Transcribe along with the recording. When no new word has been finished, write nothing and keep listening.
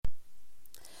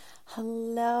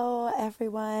Hello,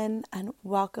 everyone, and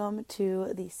welcome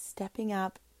to the Stepping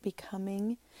Up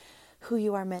Becoming Who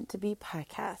You Are Meant to Be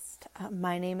podcast.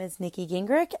 My name is Nikki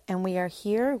Gingrich, and we are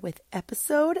here with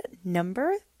episode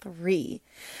number 3.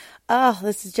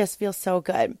 Oh, just feels so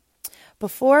good.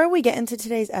 Before we get into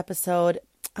today's episode,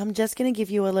 I'm just going to give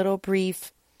you a little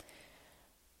brief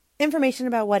information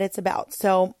about what it's about.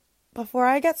 So before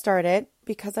I get started,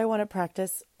 because I want to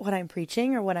practice what I'm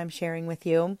preaching or what I'm sharing with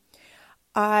you,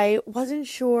 I wasn't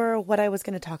sure what I was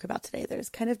going to talk about today. There's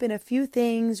kind of been a few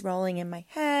things rolling in my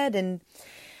head, and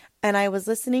I was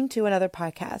listening to another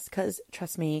podcast because,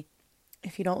 trust me,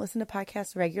 if you don't listen to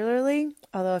podcasts regularly,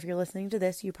 although if you're listening to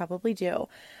this, you probably do,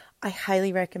 I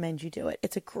highly recommend you do it.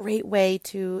 It's a great way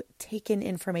to take in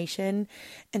information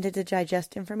and to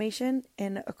digest information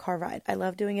in a car ride. I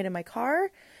love doing it in my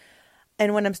car,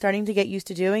 and what I'm starting to get used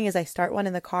to doing is I start one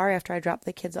in the car after I drop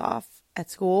the kids off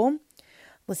at school,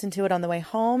 listen to it on the way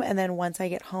home, and then once I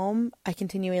get home, I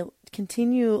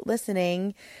continue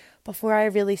listening before I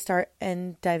really start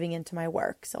and diving into my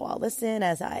work. So I'll listen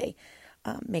as I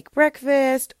make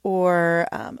breakfast, or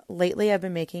lately I've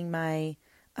been making my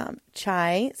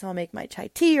chai, so I'll make my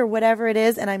chai tea or whatever it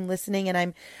is, and I'm listening and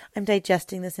I'm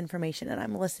digesting this information, and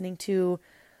I'm listening to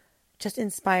just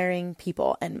inspiring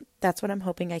people, and that's what I'm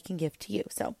hoping I can give to you.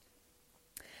 So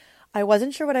I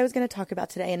wasn't sure what I was going to talk about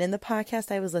today, and in the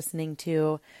podcast I was listening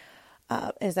to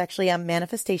is actually a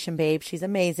Manifestation Babe. She's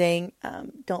amazing.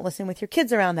 Don't listen with your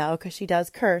kids around though, because she does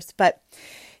curse, but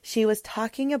she was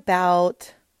talking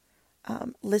about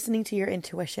listening to your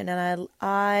intuition, and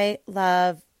I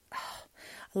love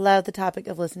the topic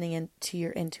of listening to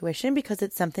your intuition because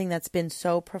it's something that's been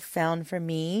so profound for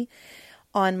me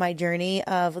on my journey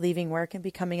of leaving work and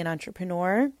becoming an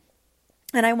entrepreneur.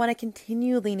 And I want to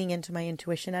continue leaning into my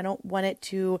intuition. I don't want it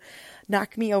to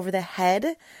knock me over the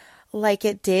head like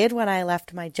it did when I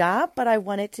left my job, but I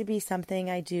want it to be something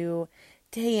I do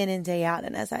day in and day out.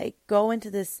 And as I go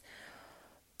into this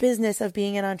business of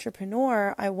being an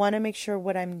entrepreneur, I want to make sure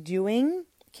what I'm doing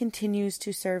continues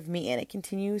to serve me and it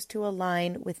continues to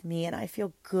align with me, and I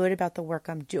feel good about the work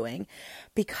I'm doing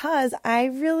because I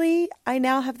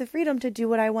now have the freedom to do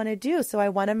what I want to do. So I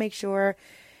want to make sure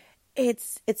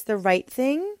it's the right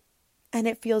thing and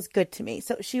it feels good to me.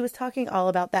 So she was talking all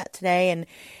about that today, and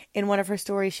in one of her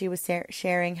stories she was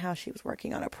sharing how she was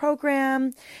working on a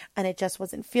program and it just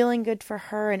wasn't feeling good for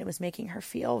her, and it was making her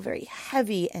feel very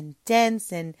heavy and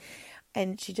dense, and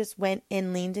she just went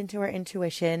and leaned into her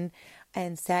intuition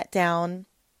and sat down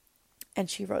and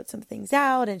she wrote some things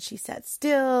out, and she sat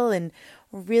still and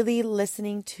really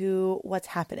listening to what's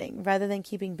happening rather than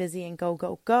keeping busy and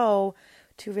go,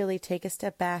 to really take a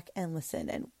step back and listen.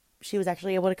 And she was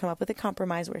actually able to come up with a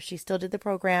compromise where she still did the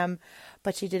program,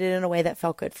 but she did it in a way that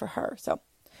felt good for her. So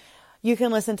you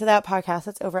can listen to that podcast.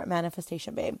 That's over at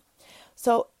Manifestation Babe.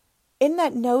 So in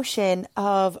that notion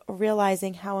of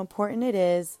realizing how important it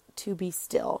is to be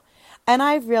still, and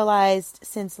I've realized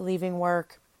since leaving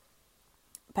work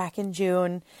back in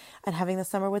June and having the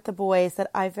summer with the boys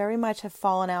that I very much have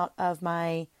fallen out of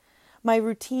my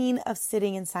routine of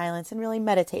sitting in silence and really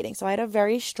meditating. So I had a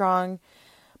very strong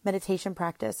meditation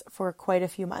practice for quite a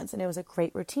few months, and it was a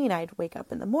great routine. I'd wake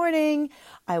up in the morning,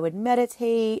 I would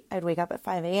meditate, I'd wake up at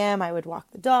 5 a.m., I would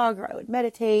walk the dog, or I would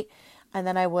meditate, and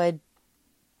then I would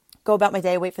go about my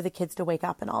day, wait for the kids to wake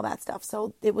up and all that stuff.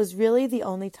 So it was really the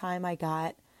only time I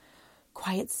got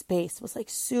quiet space was like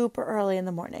super early in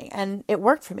the morning, and it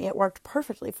worked for me. It worked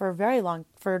perfectly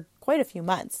for quite a few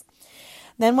months.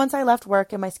 Then once I left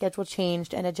work and my schedule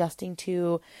changed, and adjusting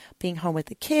to being home with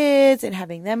the kids and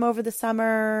having them over the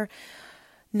summer,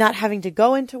 not having to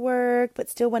go into work, but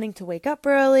still wanting to wake up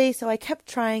early. So I kept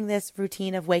trying this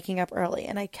routine of waking up early,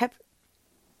 and I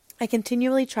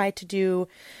continually tried to do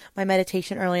my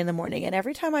meditation early in the morning. And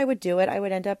every time I would do it, I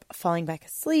would end up falling back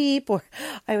asleep, or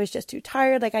I was just too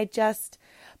tired.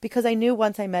 Because I knew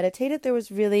once I meditated, there was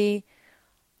really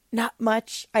not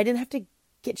much. I didn't have to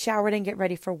get showered and get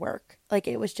ready for work.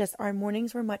 It was just, our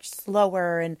mornings were much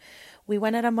slower and we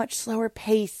went at a much slower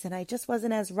pace, and I just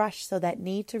wasn't as rushed. So that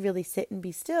need to really sit and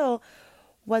be still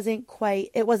wasn't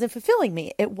fulfilling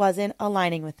me. It wasn't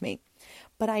aligning with me.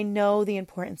 But I know the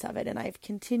importance of it, and I've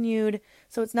continued.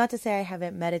 So it's not to say I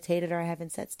haven't meditated or I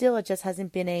haven't sat still. It just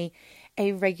hasn't been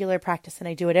a regular practice, and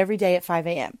I do it every day at 5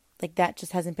 a.m. That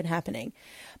just hasn't been happening.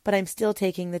 But I'm still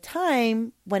taking the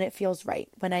time when it feels right,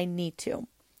 when I need to.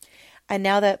 And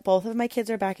now that both of my kids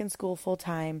are back in school full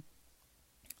time,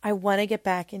 I want to get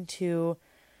back into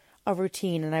a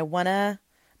routine, and I want to,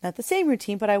 not the same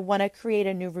routine, but I want to create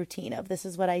a new routine of this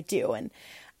is what I do.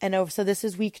 So this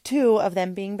is week 2 of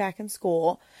them being back in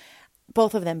school,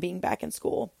 both of them being back in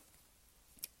school.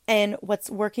 And what's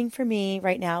working for me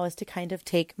right now is to kind of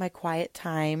take my quiet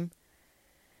time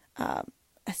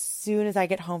as soon as I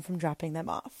get home from dropping them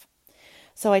off.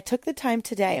 So I took the time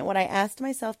today, and what I asked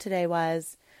myself today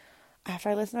was, after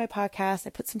I listened to my podcast, I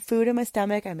put some food in my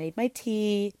stomach, I made my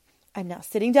tea, I'm now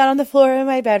sitting down on the floor in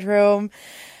my bedroom.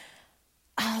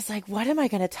 I was like, what am I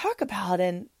going to talk about?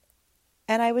 And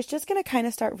I was just going to kind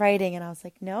of start writing, and I was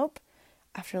like, nope.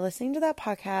 After listening to that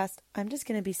podcast, I'm just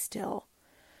going to be still.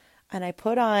 And I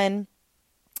put on,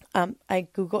 I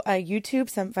YouTube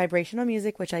some vibrational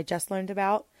music, which I just learned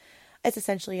about. It's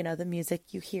essentially, the music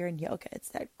you hear in yoga. It's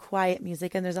that quiet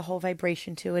music, and there's a whole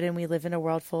vibration to it, and we live in a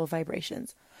world full of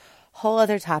vibrations. Whole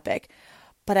other topic.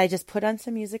 But I just put on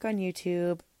some music on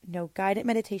YouTube, no guided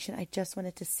meditation. I just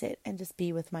wanted to sit and just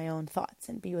be with my own thoughts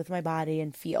and be with my body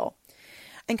and feel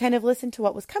and kind of listen to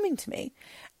what was coming to me.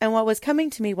 And what was coming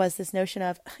to me was this notion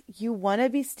of, you want to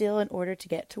be still in order to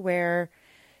get to where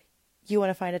you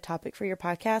want to find a topic for your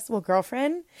podcast. Well,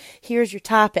 girlfriend, here's your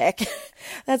topic.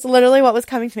 That's literally what was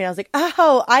coming to me. I was like,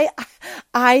 oh,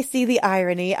 I see the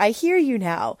irony. I hear you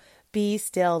now. Be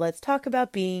still. Let's talk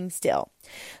about being still.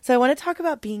 So I want to talk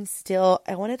about being still.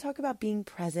 I want to talk about being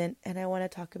present, and I want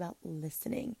to talk about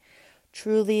listening,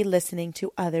 truly listening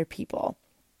to other people.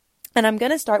 And I'm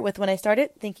going to start with when I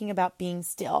started thinking about being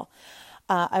still.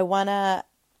 One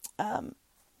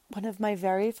of my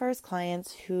very first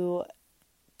clients who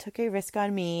took a risk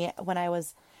on me when I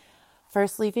was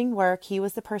first leaving work, he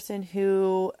was the person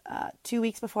who 2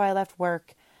 weeks before I left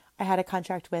work, I had a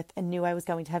contract with and knew I was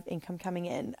going to have income coming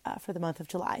in for the month of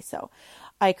July. So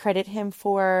I credit him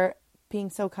for being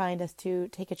so kind as to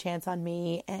take a chance on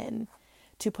me and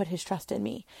to put his trust in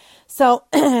me. So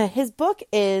his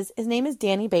name is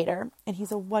Danny Bader, and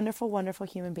he's a wonderful, wonderful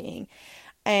human being.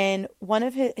 And one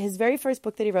of his very first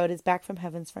book that he wrote is Back from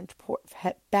Heaven's Front Porch.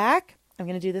 I'm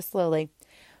going to do this slowly.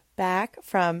 Back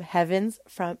from Heaven's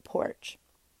Front Porch.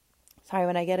 Sorry,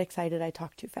 when I get excited, I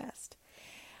talk too fast.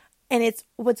 And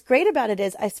what's great about it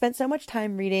is I spent so much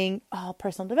time reading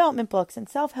personal development books and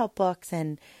self-help books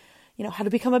and, how to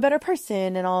become a better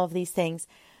person and all of these things.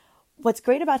 What's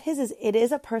great about his is it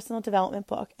is a personal development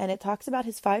book, and it talks about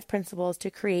his 5 principles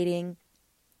to creating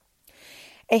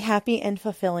a happy and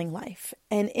fulfilling life.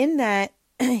 And in that,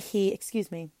 it's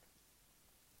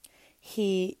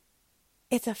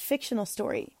a fictional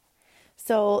story.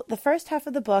 So the first half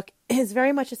of the book is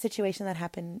very much a situation that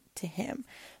happened to him.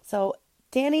 So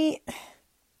Danny,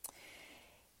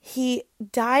 he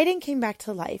died and came back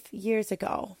to life years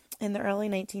ago in the early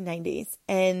 1990s.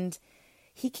 And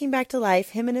he came back to life.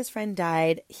 Him and his friend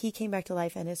died. He came back to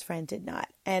life and his friend did not.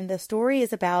 And the story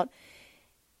is about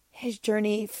his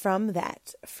journey from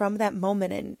that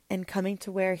moment and coming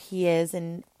to where he is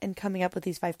and coming up with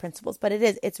these 5 principles. But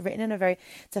it's written in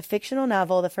it's a fictional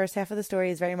novel. The first half of the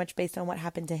story is very much based on what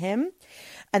happened to him.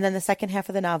 And then the second half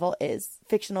of the novel is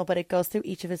fictional, but it goes through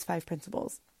each of his 5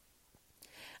 principles.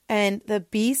 And the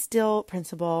be still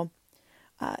principle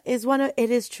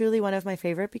is truly one of my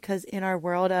favorite, because in our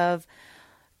world of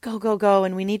go, go, go,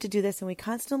 and we need to do this, and we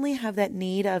constantly have that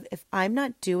need of, if I'm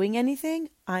not doing anything,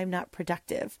 I'm not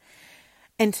productive.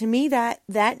 And to me, that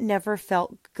never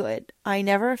felt good. I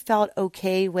never felt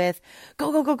okay with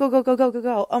go, go, go, go, go, go, go, go,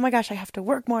 go. Oh my gosh, I have to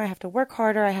work more. I have to work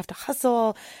harder. I have to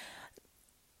hustle.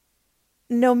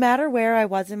 No matter where I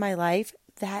was in my life,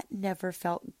 that never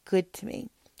felt good to me.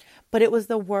 But it was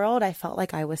the world I felt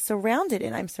like I was surrounded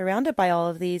in. I'm surrounded by all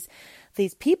of these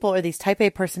people, or these type A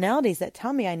personalities that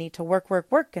tell me I need to work,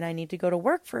 and I need to go to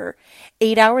work for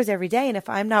 8 hours every day. And if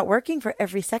I'm not working for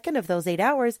every second of those 8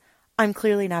 hours, I'm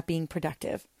clearly not being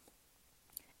productive.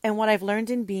 And what I've learned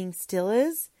in being still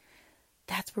is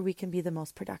that's where we can be the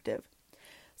most productive.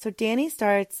 So Danny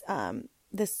starts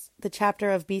the chapter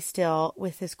of Be Still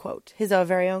with his quote. His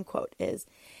very own quote is,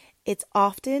 "It's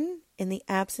often in the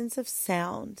absence of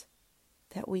sound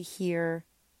that we hear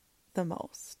the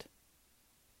most."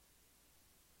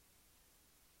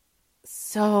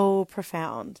 So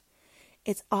profound.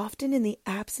 It's often in the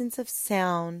absence of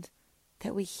sound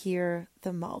that we hear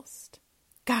the most.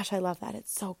 Gosh, I love that.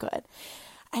 It's so good.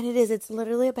 And it's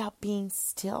literally about being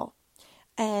still.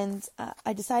 And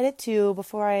I decided to,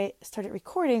 before I started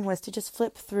recording, was to just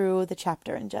flip through the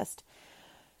chapter and just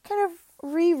kind of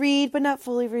reread, but not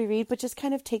fully reread, but just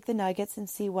kind of take the nuggets and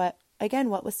see what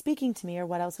was speaking to me, or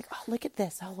what I was like, oh, look at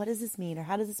this. Oh, what does this mean? Or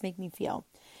how does this make me feel?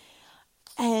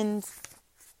 And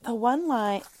the one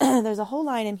line, there's a whole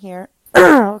line in here.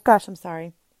 Oh gosh, I'm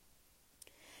sorry.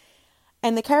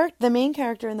 And the main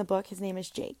character in the book, his name is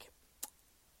Jake.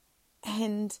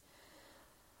 And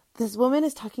this woman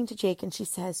is talking to Jake, and she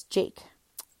says, "Jake,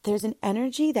 there's an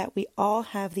energy that we all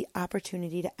have the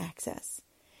opportunity to access.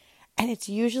 And it's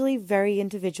usually very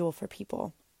individual for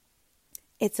people.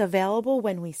 It's available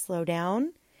when we slow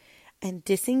down and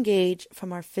disengage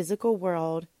from our physical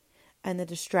world and the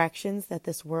distractions that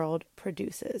this world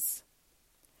produces.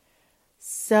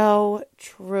 So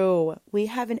true. We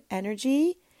have an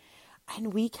energy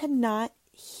and we cannot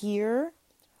hear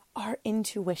our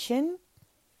intuition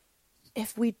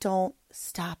if we don't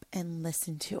stop and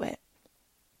listen to it.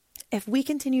 If we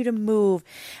continue to move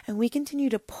and we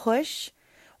continue to push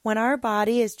when our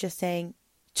body is just saying,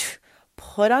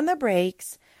 put on the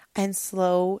brakes and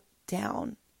slow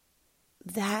down,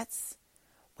 that's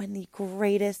when the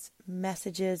greatest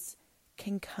messages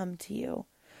can come to you.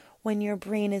 When your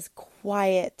brain is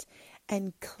quiet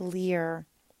and clear,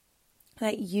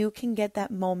 that you can get that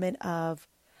moment of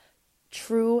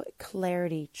true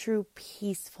clarity, true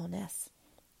peacefulness.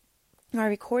 I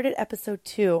recorded episode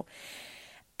 2,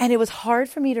 and it was hard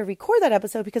for me to record that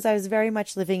episode because I was very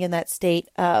much living in that state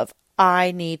of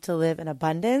I need to live in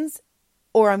abundance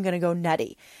or I'm going to go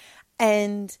nutty.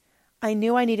 And I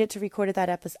knew I needed to record that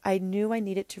episode. I knew I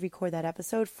needed to record that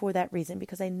episode for that reason,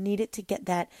 because I needed to get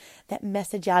that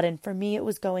message out. And for me, it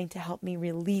was going to help me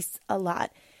release a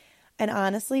lot. And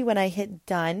honestly, when I hit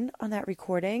done on that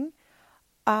recording,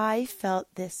 I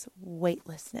felt this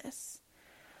weightlessness,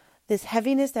 this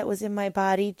heaviness that was in my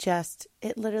body.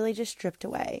 It literally just stripped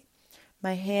away.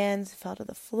 My hands fell to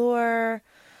the floor.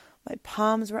 My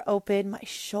palms were open. My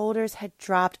shoulders had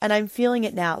dropped. And I'm feeling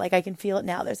it now. Like I can feel it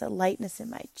now. There's a lightness in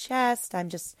my chest. I'm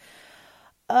just,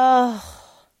 that's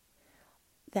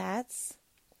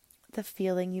the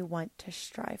feeling you want to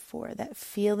strive for. That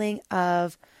feeling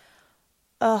of,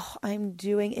 I'm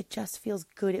doing, it just feels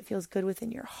good. It feels good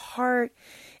within your heart.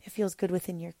 It feels good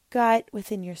within your gut,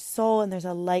 within your soul. And there's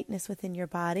a lightness within your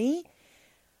body.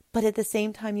 But at the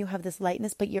same time, you have this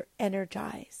lightness, but you're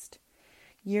energized.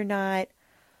 You're not,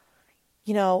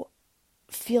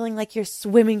 feeling like you're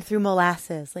swimming through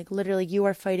molasses. Like literally you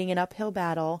are fighting an uphill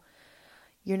battle.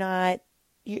 You're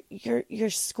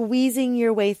squeezing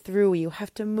your way through. You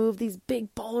have to move these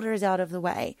big boulders out of the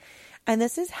way. And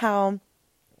this is how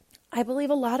I believe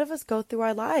a lot of us go through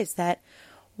our lives, that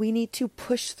we need to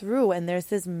push through, and there's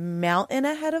this mountain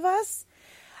ahead of us,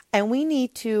 and we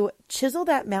need to chisel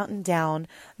that mountain down,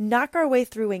 knock our way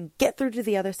through, and get through to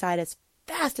the other side as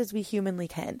fast as we humanly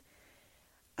can.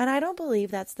 And I don't believe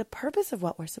that's the purpose of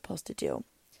what we're supposed to do.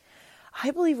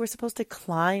 I believe we're supposed to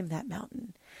climb that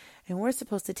mountain, and we're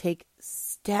supposed to take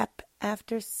step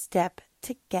after step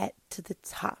to get to the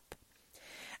top.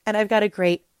 And I've got a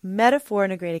great metaphor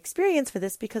and a great experience for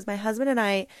this, because my husband and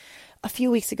I, a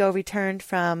few weeks ago, returned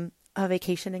from a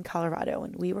vacation in Colorado,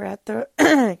 and we were at the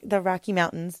Rocky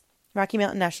Mountain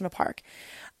National Park.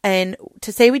 And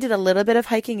to say we did a little bit of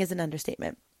hiking is an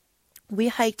understatement. We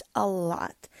hiked a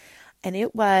lot, and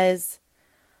it was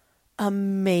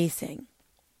amazing.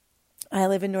 I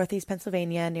live in Northeast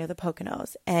Pennsylvania near the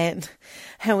Poconos, and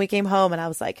we came home and I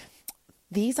was like,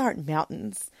 these aren't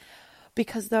mountains,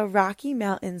 because the Rocky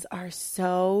Mountains are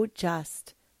so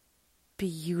just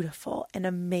beautiful and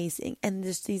amazing. And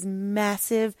there's these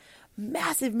massive,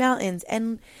 massive mountains,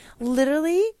 and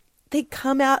literally they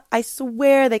come out, I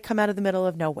swear they come out of the middle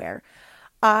of nowhere.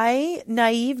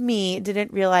 Naive me,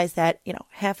 didn't realize that,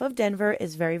 half of Denver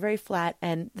is very, very flat,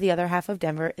 and the other half of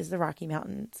Denver is the Rocky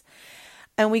Mountains.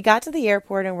 And we got to the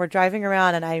airport and we're driving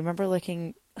around, and I remember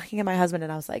looking at my husband,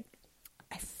 and I was like,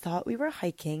 I thought we were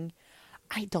hiking.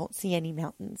 I don't see any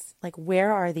mountains. Like,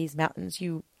 where are these mountains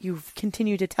you've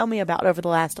continued to tell me about over the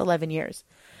last 11 years?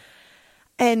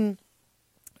 And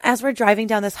as we're driving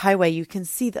down this highway, you can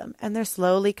see them, and they're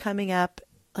slowly coming up.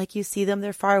 Like, you see them,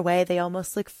 they're far away. They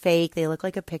almost look fake. They look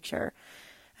like a picture.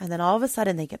 And then all of a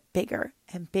sudden they get bigger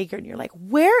and bigger. And you're like,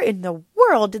 where in the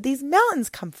world did these mountains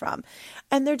come from?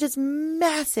 And they're just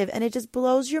massive. And it just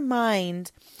blows your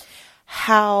mind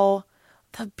how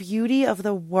the beauty of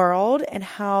the world, and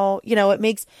how, it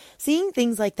makes seeing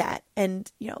things like that. And,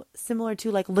 similar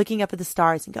to like looking up at the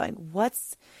stars and going,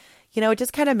 it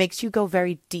just kind of makes you go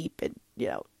very deep and,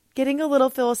 getting a little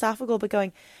philosophical, but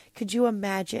going, could you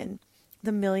imagine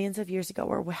the millions of years ago,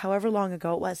 or however long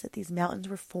ago it was, that these mountains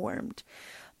were formed?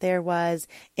 There was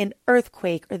an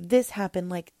earthquake, or this happened.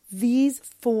 Like, these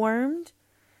formed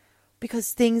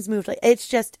because things moved. Like, it's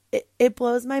just, it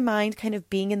blows my mind kind of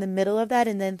being in the middle of that,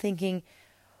 and then thinking,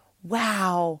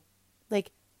 wow,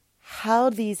 like how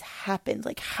these happened,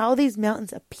 like how these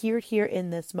mountains appeared here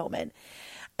in this moment.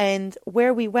 And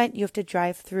where we went, you have to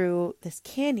drive through this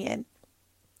canyon,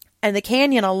 and the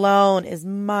canyon alone is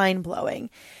mind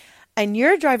blowing. And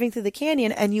you're driving through the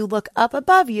canyon, and you look up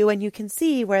above you, and you can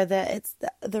see where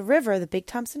the river, the Big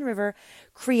Thompson River,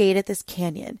 created this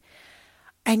canyon.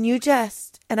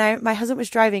 And my husband was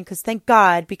driving thank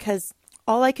God, because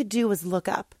all I could do was look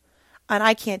up, and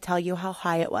I can't tell you how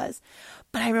high it was,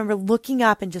 but I remember looking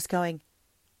up and just going,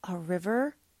 a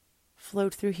river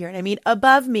flowed through here. And I mean,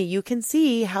 above me, you can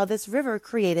see how this river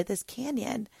created this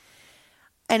canyon.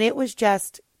 And it was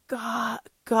just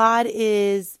God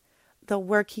is, the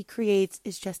work he creates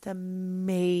is just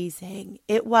amazing.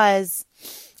 It was.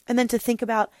 And then to think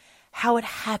about how it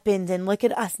happened and look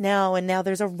at us now. And now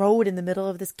there's a road in the middle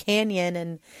of this canyon,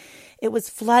 and it was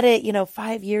flooded,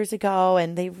 5 years ago,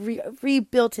 and they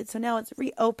rebuilt it. So now it's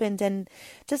reopened, and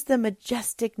just the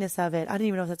majesticness of it. I don't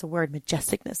even know if that's a word,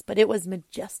 majesticness, but it was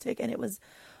majestic and it was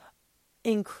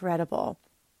incredible.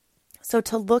 So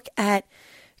to look at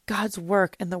God's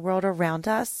work in the world around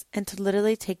us, and to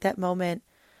literally take that moment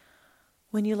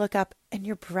when you look up and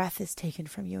your breath is taken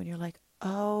from you and you're like,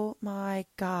 oh my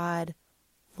God,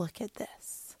 look at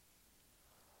this.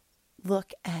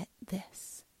 Look at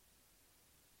this.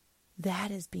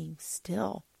 That is being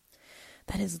still.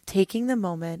 That is taking the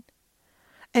moment.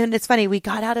 And it's funny, we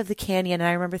got out of the canyon and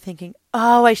I remember thinking,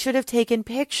 oh, I should have taken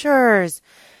pictures,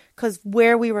 because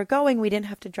where we were going, we didn't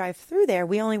have to drive through there.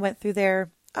 We only went through there.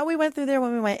 Oh, we went through there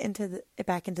when we went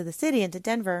back into the city, into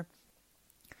Denver.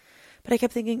 But I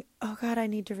kept thinking, oh God, I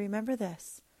need to remember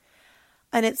this.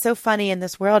 And it's so funny in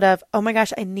this world of, oh my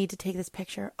gosh, I need to take this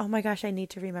picture. Oh my gosh, I need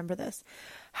to remember this.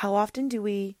 How often do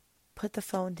we put the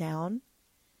phone down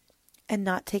and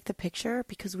not take the picture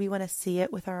because we want to see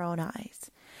it with our own eyes?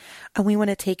 And we want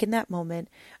to take in that moment,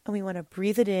 and we want to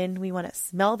breathe it in. We want to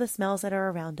smell the smells that are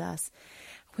around us.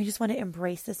 We just want to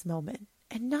embrace this moment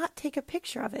and not take a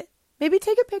picture of it. Maybe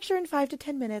take a picture in 5 to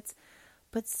 10 minutes,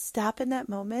 but stop in that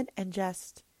moment and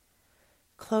just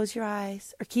close your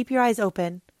eyes or keep your eyes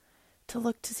open to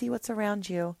look to see what's around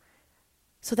you,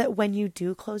 so that when you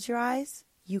do close your eyes,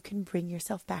 you can bring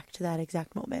yourself back to that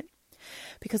exact moment.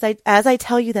 Because as I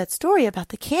tell you that story about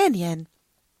the canyon,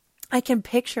 I can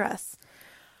picture us,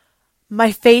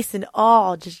 my face in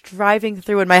awe, just driving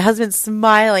through, and my husband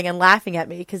smiling and laughing at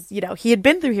me because, he had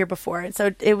been through here before. And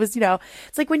so it was,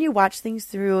 it's like when you watch things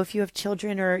through, if you have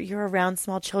children or you're around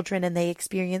small children and they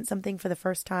experience something for the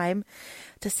first time,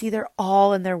 to see their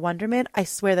awe and their wonderment. I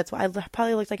swear that's why I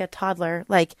probably looked like a toddler,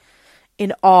 like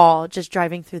in awe, just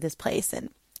driving through this place. And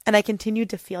I continued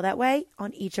to feel that way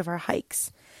on each of our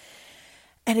hikes.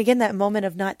 And again, that moment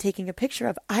of not taking a picture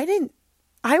of,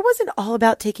 I wasn't all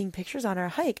about taking pictures on our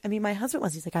hike. I mean, my husband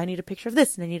was. He's like, I need a picture of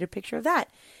this and I need a picture of that.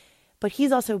 But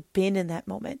he's also been in that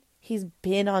moment. He's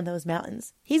been on those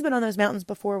mountains. He's been on those mountains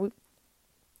before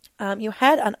you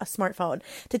had a smartphone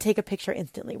to take a picture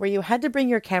instantly, where you had to bring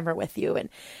your camera with you. And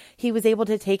he was able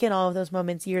to take in all of those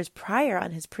moments years prior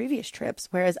on his previous trips.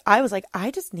 Whereas I was like,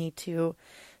 I just need to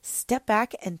step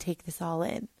back and take this all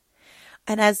in.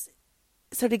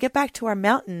 So to get back to our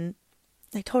mountain,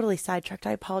 I totally sidetracked.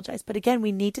 I apologize. But again,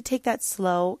 we need to take that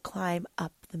slow climb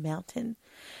up the mountain.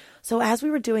 So as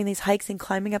we were doing these hikes and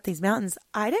climbing up these mountains,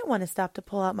 I didn't want to stop to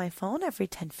pull out my phone every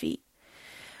 10 feet.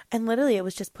 And literally it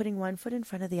was just putting one foot in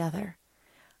front of the other.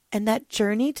 And that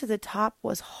journey to the top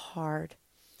was hard.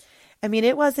 I mean,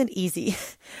 it wasn't easy.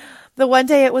 The one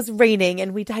day it was raining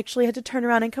and we actually had to turn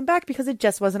around and come back because it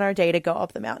just wasn't our day to go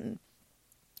up the mountain.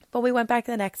 But we went back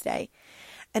the next day.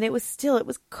 And it was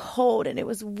cold and it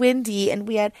was windy and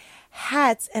we had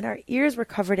hats and our ears were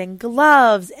covered in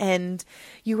gloves and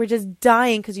you were just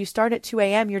dying because you start at 2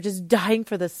 a.m. You're just dying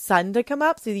for the sun to come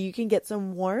up so that you can get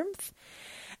some warmth,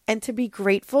 and to be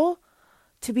grateful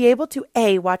to be able to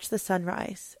watch the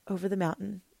sunrise over the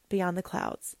mountain beyond the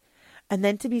clouds, and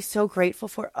then to be so grateful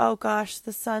for, oh gosh,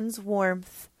 the sun's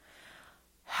warmth,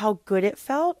 how good it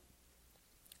felt.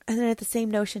 And then at the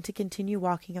same notion to continue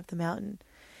walking up the mountain.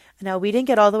 Now, we didn't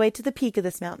get all the way to the peak of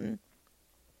this mountain.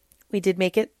 We did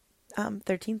make it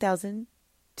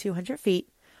 13,200 feet,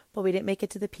 but we didn't make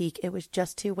it to the peak. It was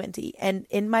just too windy. And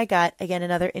in my gut, again,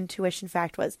 another intuition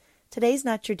fact was, today's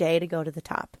not your day to go to the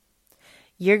top.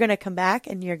 You're going to come back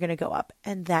and you're going to go up,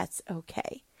 and that's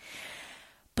okay.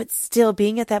 But still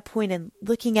being at that point and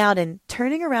looking out and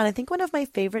turning around, I think one of my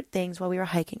favorite things while we were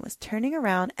hiking was turning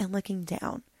around and looking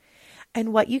down.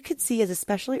 And what you could see is,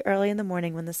 especially early in the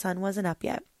morning when the sun wasn't up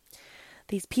yet,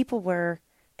 these people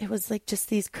it was like just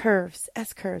these curves,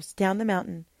 S-curves down the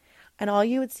mountain. And all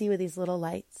you would see were these little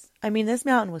lights. I mean, this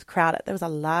mountain was crowded. There was a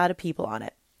lot of people on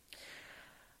it.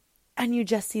 And you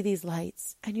just see these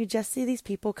lights. And you just see these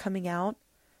people coming out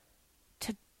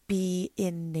to be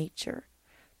in nature,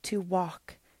 to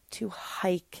walk, to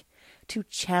hike, to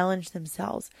challenge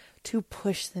themselves, to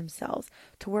push themselves,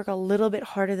 to work a little bit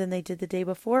harder than they did the day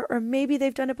before. Or maybe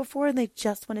they've done it before and they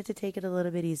just wanted to take it a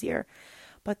little bit easier.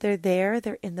 but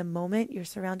they're in the moment. You're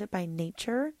surrounded by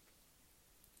nature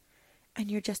and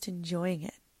you're just enjoying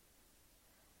it.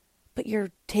 But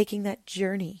you're taking that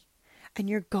journey and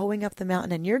you're going up the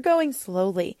mountain and you're going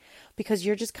slowly because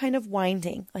you're just kind of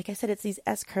winding. Like I said, it's these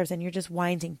S curves and you're just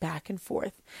winding back and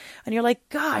forth. And you're like,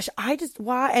 gosh,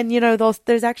 why? And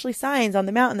there's actually signs on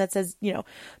the mountain that says, no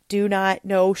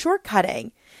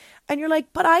shortcutting. And you're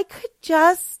like, but I could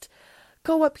just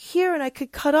go up here and I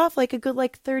could cut off like a good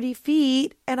 30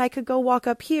 feet and I could go walk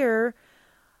up here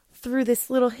through this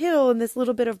little hill and this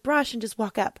little bit of brush and just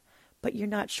walk up. But you're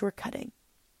not shortcutting.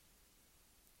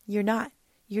 You're not.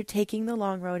 You're taking the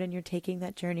long road and you're taking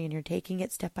that journey and you're taking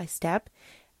it step by step,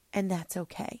 and that's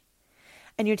okay.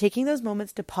 And you're taking those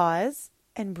moments to pause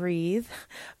and breathe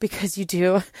because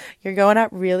you're going up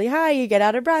really high. You get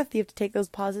out of breath. You have to take those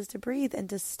pauses to breathe and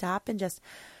to stop and just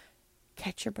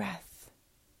catch your breath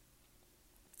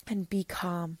and be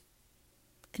calm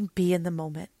and be in the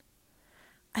moment.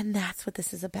 And that's what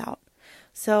this is about.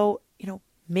 So,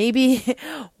 maybe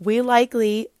we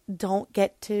likely don't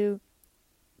get to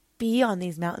be on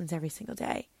these mountains every single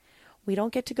day. We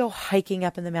don't get to go hiking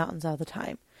up in the mountains all the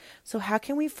time. So how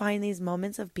can we find these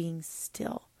moments of being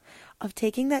still, of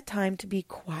taking that time to be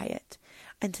quiet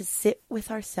and to sit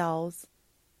with ourselves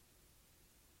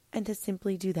and to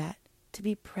simply do that, to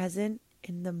be present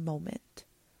in the moment,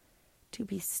 to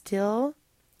be still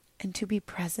and to be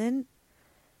present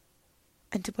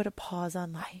and to put a pause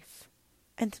on life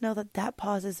and to know that that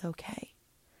pause is okay.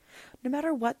 No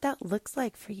matter what that looks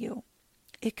like for you.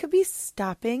 It could be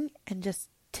stopping and just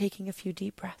taking a few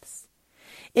deep breaths.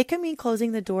 It could mean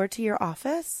closing the door to your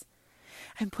office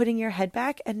and putting your head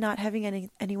back and not having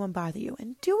anyone bother you.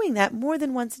 And doing that more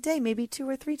than once a day, maybe 2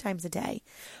 or 3 times a day.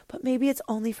 But maybe it's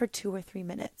only for 2 or 3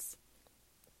 minutes.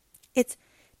 It's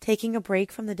taking a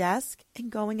break from the desk and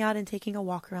going out and taking a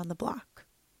walk around the block.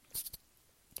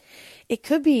 It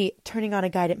could be turning on a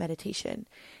guided meditation.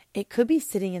 It could be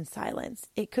sitting in silence.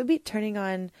 It could be turning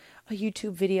on a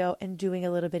YouTube video and doing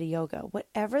a little bit of yoga.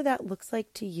 Whatever that looks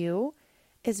like to you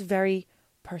is very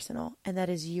personal, and that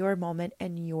is your moment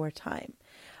and your time.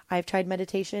 I've tried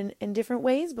meditation in different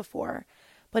ways before,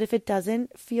 but if it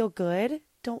doesn't feel good,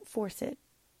 don't force it.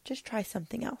 Just try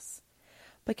something else.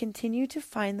 But continue to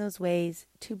find those ways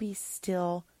to be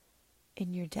still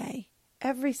in your day,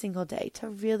 every single day, to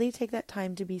really take that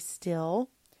time to be still,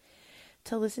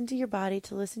 to listen to your body,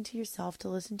 to listen to yourself, to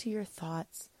listen to your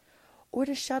thoughts, or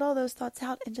to shut all those thoughts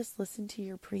out and just listen to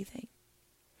your breathing.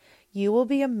 You will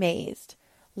be amazed.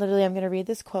 Literally, I'm going to read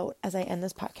this quote as I end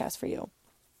this podcast for you.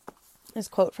 This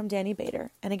quote from Danny Bader.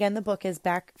 And again, the book is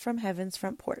Back from Heaven's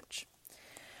Front Porch.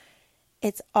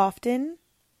 It's often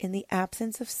in the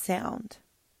absence of sound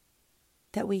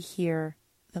that we hear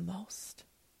the most.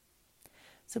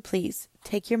 So please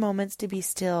take your moments to be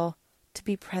still, to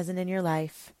be present in your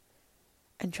life.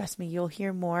 And trust me, you'll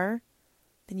hear more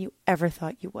than you ever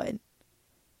thought you would.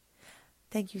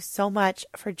 Thank you so much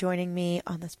for joining me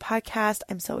on this podcast.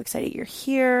 I'm so excited you're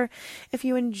here. If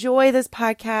you enjoy this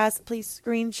podcast, please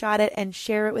screenshot it and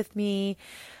share it with me.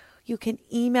 You can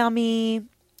email me.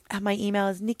 My email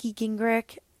is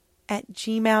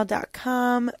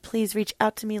nikkigingrich@gmail.com. Please reach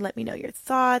out to me. Let me know your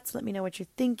thoughts. Let me know what you're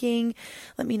thinking.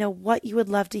 Let me know what you would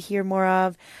love to hear more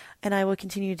of. And I will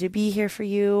continue to be here for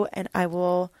you. And I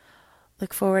will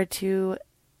look forward to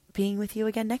being with you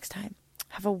again next time.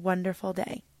 Have a wonderful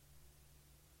day.